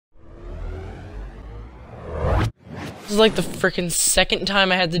This is like the freaking second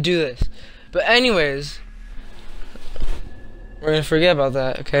time I had to do this. But anyways, we're gonna forget about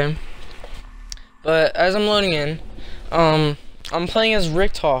that, okay? But as I'm loading in, I'm playing as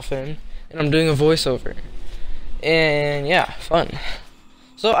Richtofen, and I'm doing a voiceover. And yeah, fun.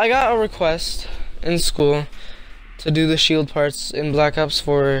 So I got a request in school to do the shield parts in Black Ops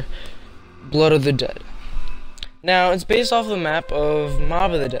 4 Blood of the Dead. Now, it's based off the map of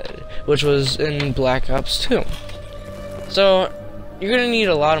Mob of the Dead, which was in Black Ops 2. So, you're gonna need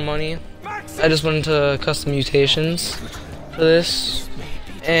a lot of money. I just went into custom mutations for this.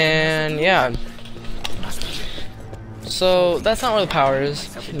 And yeah. So, that's not where the power is.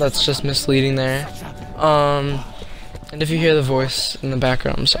 That's just misleading there. And if you hear the voice in the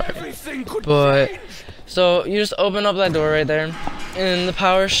background, I'm sorry. But, so, you just open up that door right there, and the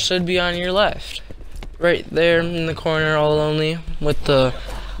power should be on your left. Right there in the corner, all lonely, with the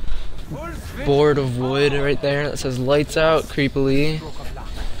board of wood right there that says lights out creepily.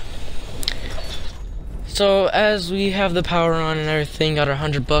 So as we have the power on and everything, got our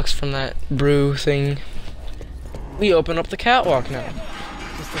 $100 from that brew thing, we open up the catwalk now.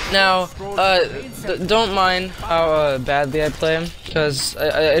 Now, don't mind how badly I play, because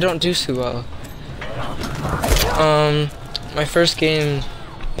I don't do too well. My first game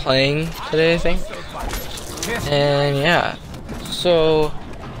playing today, I think. And yeah, so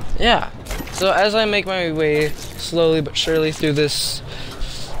as I make my way slowly but surely through this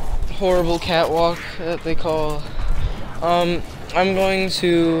horrible catwalk that they call, I'm going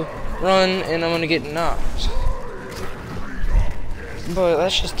to run and I'm gonna get knocked. But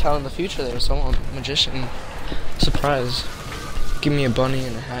that's just telling the future there, so I'm a magician. Surprise. Give me a bunny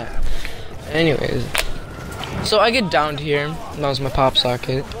and a hat. Anyways, so I get down here. That was my pop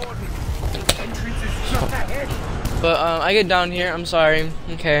socket. But I get down here, I'm sorry,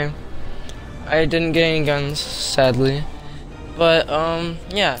 okay. I didn't get any guns, sadly. But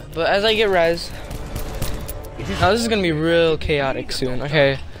yeah, but as I get res, now this is gonna be real chaotic soon,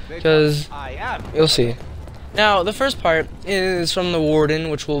 okay? Because you'll see. Now the first part is from the warden,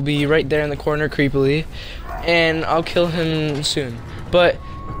 which will be right there in the corner creepily, and I'll kill him soon. But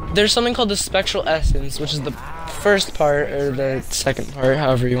there's something called the spectral essence, which is the first part, or the second part,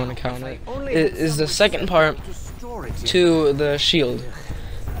 however you want to count it. It is the second part to the shield,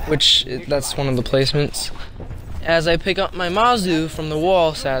 which that's one of the placements. As I pick up my Mazu from the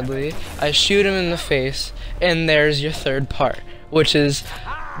wall, sadly, I shoot him in the face, and there's your third part, which is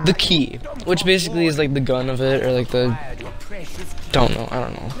the key, which basically is like the gun of it, or like the, I don't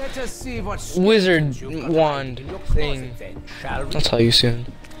know, wizard wand thing. I'll tell you soon.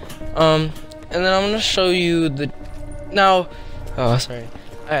 And then I'm gonna show you the, now, oh sorry,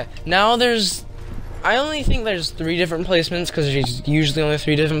 alright, now I only think there's 3 different placements, because there's usually only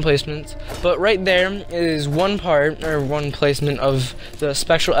 3 different placements, but right there is one part, or one placement of the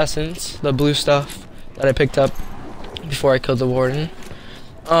spectral essence, the blue stuff that I picked up before I killed the warden.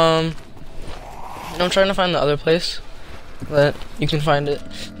 I'm trying to find the other place that you can find it.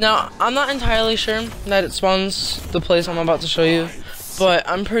 Now, I'm not entirely sure that it spawns the place I'm about to show you, but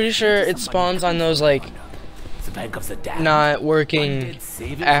I'm pretty sure it spawns on those, like, not working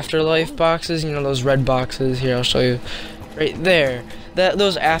afterlife boxes, you know, those red boxes. Here, I'll show you. Right there.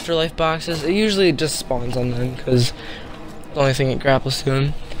 Those afterlife boxes, it usually just spawns on them, because the only thing it grapples to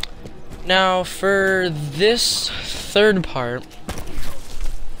them. Now, for this third part,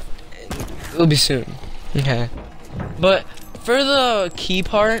 it'll be soon. Okay. But for the key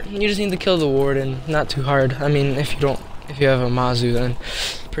part, you just need to kill the warden. Not too hard. I mean, if you have a Mazu, then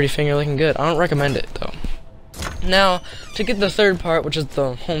pretty finger looking good. I don't recommend it though. Now, to get the third part, which is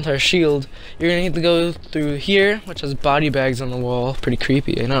the whole entire shield, you're gonna need to go through here, which has body bags on the wall. Pretty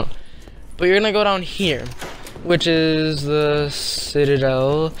creepy, I know. But you're gonna go down here, which is the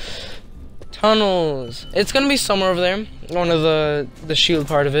Citadel tunnels. It's gonna be somewhere over there, one of the shield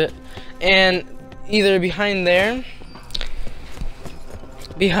part of it, and either behind there,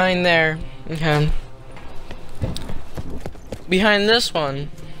 okay, behind this one,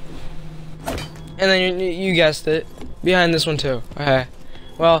 and then you guessed it, behind this one too. Okay,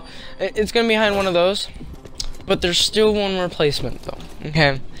 well, it's gonna be behind one of those, but there's still one more placement though.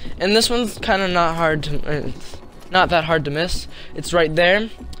 Okay, and this one's kind of not that hard to miss. It's right there.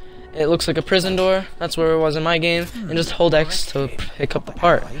 It looks like a prison door. That's where it was in my game. And just hold X to pick up the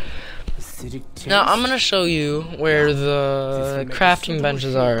part. Now I'm gonna show you where the crafting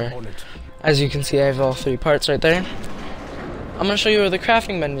benches are. As you can see, I have all 3 parts right there. I'm gonna show you where the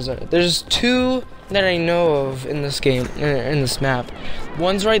crafting benches are. There's 2 that I know of in this game, in this map.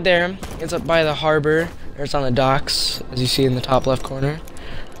 One's right there. It's up by the harbor, or it's on the docks, as you see in the top left corner.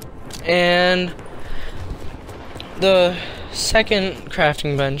 And the second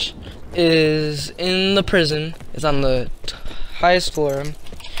crafting bench is in the prison. It's on the highest floor,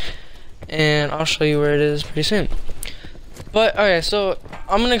 and I'll show you where it is pretty soon. But okay, so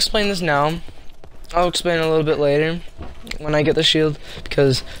I'm gonna explain this now. I'll explain it a little bit later when I get the shield,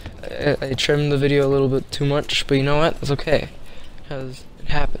 because I trimmed the video a little bit too much, but you know what? It's okay, because it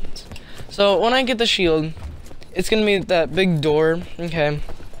happens. So when I get the shield, it's gonna be that big door, okay?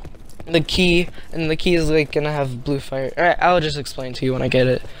 The key, and the key is like gonna have blue fire. Alright, I'll just explain to you when I get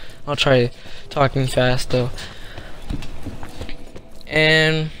it. I'll try talking fast though.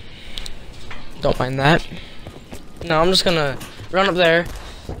 And don't mind that. Now I'm just gonna run up there,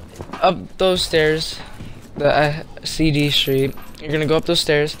 up those stairs, the CD street. You're gonna go up those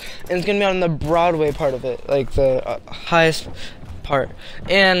stairs, and it's gonna be on the Broadway part of it, like the highest part.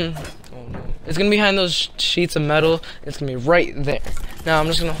 And it's gonna be behind those sheets of metal. It's gonna be right there. Now I'm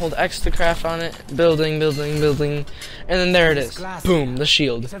just gonna hold X to craft on it, building, building, building, and then there it is. Boom, the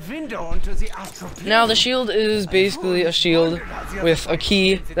shield. Now the shield is basically a shield with a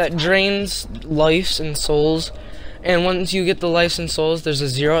key that drains lives and souls. And once you get the lives and souls, there's a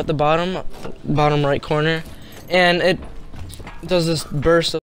 0 at the bottom right corner, and it does this burst of